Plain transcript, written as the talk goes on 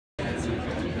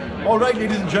Alright,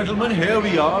 ladies and gentlemen, here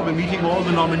we are. We're meeting all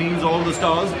the nominees, all the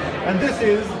stars. And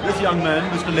this young man,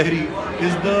 Mr. Lehri,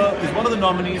 is one of the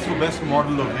nominees for Best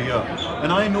Model of the Year.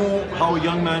 And I know how a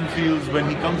young man feels when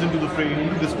he comes into the frame,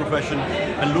 into this profession,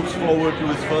 and looks forward to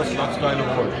his first Lifestyle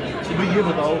Award. So, bhai, ye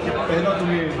batao कि पहला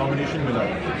तुम्हें nomination मिला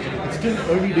है. It's still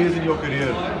early days in your career.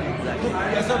 तो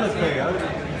कैसा लगता है यार?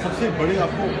 सबसे बड़े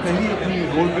आपको पहली अपनी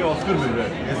रोल पे ऑस्कर मिल रहा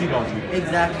है, ऐसी बात है.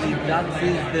 Exactly, that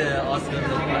is the Oscar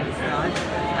of Pakistan.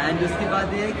 And उसके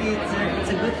बाद ये है कि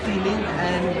it's a good feeling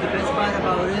and the best part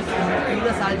about it is हम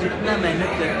पूरा साल जितना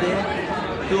मेहनत करते हैं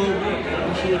तो वो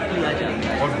appreciate किया जाता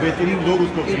है. और बेहतरीन लोग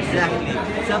उसको Exactly,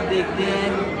 सब देखते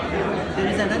हैं. There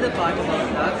is another part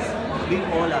about us. We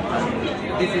all are family.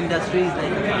 This industry is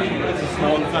like a family. It's a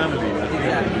small family.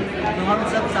 Exactly. तो हम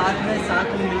सब साथ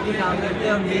में मिलकर काम करते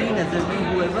हैं और मेरी नज़र में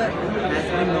whoever has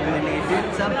been nominated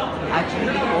सब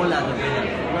actually we all are the winner.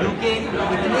 क्योंकि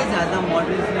इतने ज़्यादा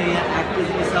मॉडल्स में या एक्टर्स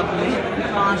में सब में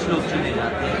 5 लोग चुने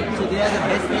जाते हैं. So they are the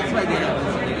best. That's why they are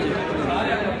considered.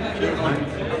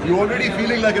 You're already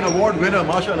feeling like an award winner,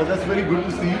 mashallah. That's very good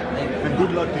to see. And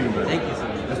good luck to you, man. Thank you so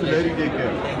much. Mr. Lehri, take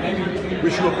care.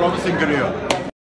 Wish you a promising career.